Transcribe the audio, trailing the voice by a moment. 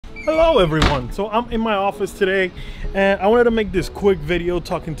Hello everyone. So I'm in my office today and I wanted to make this quick video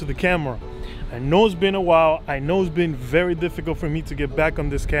talking to the camera. I know it's been a while. I know it's been very difficult for me to get back on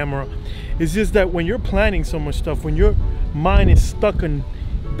this camera. It's just that when you're planning so much stuff, when your mind is stuck in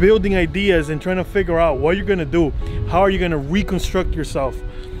building ideas and trying to figure out what you're gonna do, how are you gonna reconstruct yourself?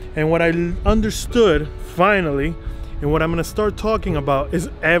 And what I understood finally, and what I'm gonna start talking about, is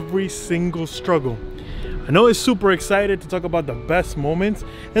every single struggle. I know it's super excited to talk about the best moments,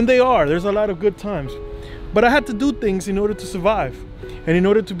 and they are. There's a lot of good times. But I had to do things in order to survive and in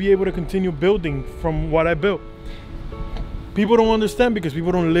order to be able to continue building from what I built. People don't understand because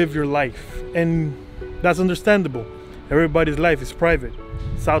people don't live your life, and that's understandable. Everybody's life is private.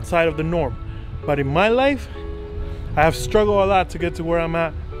 It's outside of the norm. But in my life, I have struggled a lot to get to where I'm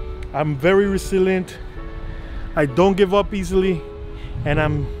at. I'm very resilient. I don't give up easily, and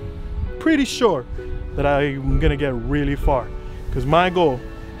I'm pretty sure that I'm gonna get really far, because my goal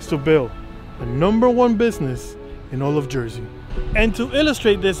is to build the #1 business in all of Jersey. And to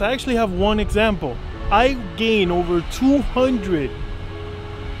illustrate this, I actually have one example. I gained over 200,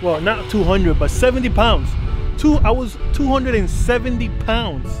 well, not 200, but 70 pounds. I was 270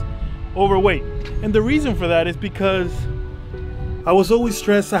 pounds overweight. And the reason for that is because I was always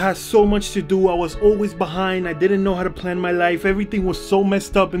stressed. I had so much to do. I was always behind. I didn't know how to plan my life. Everything was so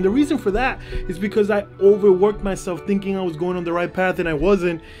messed up. And the reason for that is because I overworked myself thinking I was going on the right path and I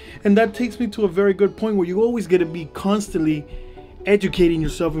wasn't. And that takes me to a very good point where you always got to be constantly educating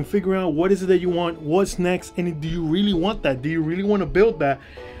yourself and figuring out what is it that you want, what's next, and do you really want that? Do you really want to build that?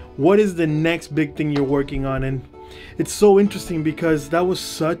 What is the next big thing you're working on? And it's so interesting because that was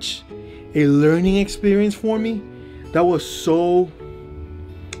such a learning experience for me. That was so,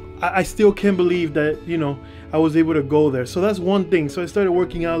 I still can't believe that, you know, I was able to go there. So that's one thing. So I started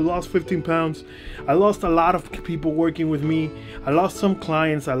working out, lost 15 pounds. I lost a lot of people working with me. I lost some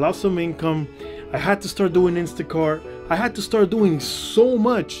clients. I lost some income. I had to start doing Instacart. I had to start doing so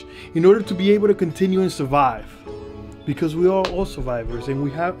much in order to be able to continue and survive. Because we are all survivors and we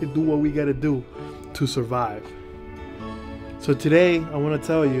have to do what we got to do to survive. So today I want to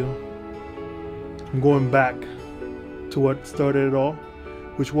tell you, I'm going back to what started it all,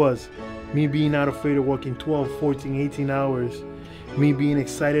 which was me being not afraid of working 12, 14, 18 hours, me being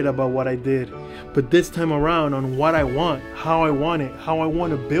excited about what I did, but this time around on what I want, how I want it, how I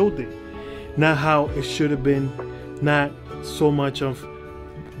want to build it, not how it should have been, not so much of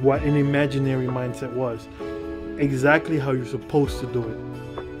what an imaginary mindset was, exactly how you're supposed to do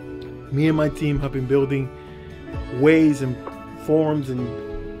it. Me and my team have been building ways and forms, and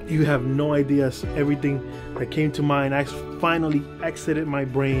you have no idea, everything that came to mind finally exited my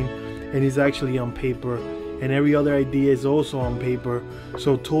brain and is actually on paper, and every other idea is also on paper.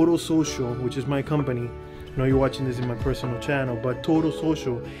 So Total Social, which is my company, I know you're watching this in my personal channel, but Total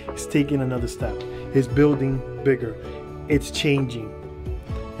Social is taking another step. It's building bigger. It's changing.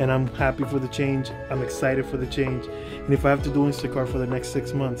 And I'm happy for the change. I'm excited for the change. And if I have to do Instacart for the next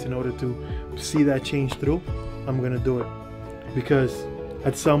 6 months in order to see that change through, I'm gonna do it. Because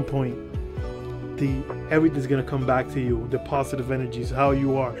at some point, everything's gonna come back to you. The positive energies, how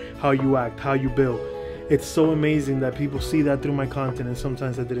you are, how you act, how you build. It's so amazing that people see that through my content, and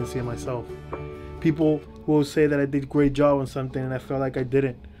sometimes I didn't see it myself. People will say that I did a great job on something and I felt like I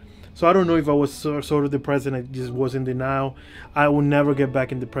didn't. So I don't know if I was sort of depressed and I just was in denial. I will never get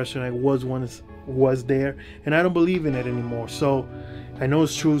back in depression. I was there, and I don't believe in it anymore. So I know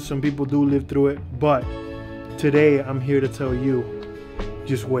it's true, some people do live through it, but today I'm here to tell you,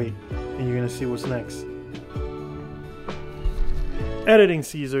 just wait and you're gonna see what's next. Editing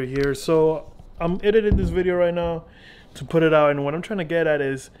Caesar here. So I'm editing this video right now to put it out, and what I'm trying to get at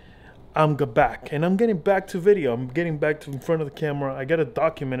is I'm back, and I'm getting back to video. I'm getting back to in front of the camera. I gotta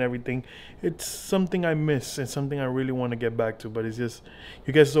document everything. It's something I miss and something I really want to get back to, but it's just,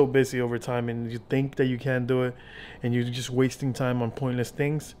 you get so busy over time and you think that you can't do it and you're just wasting time on pointless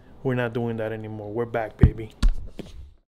things. We're not doing that anymore. We're back, baby.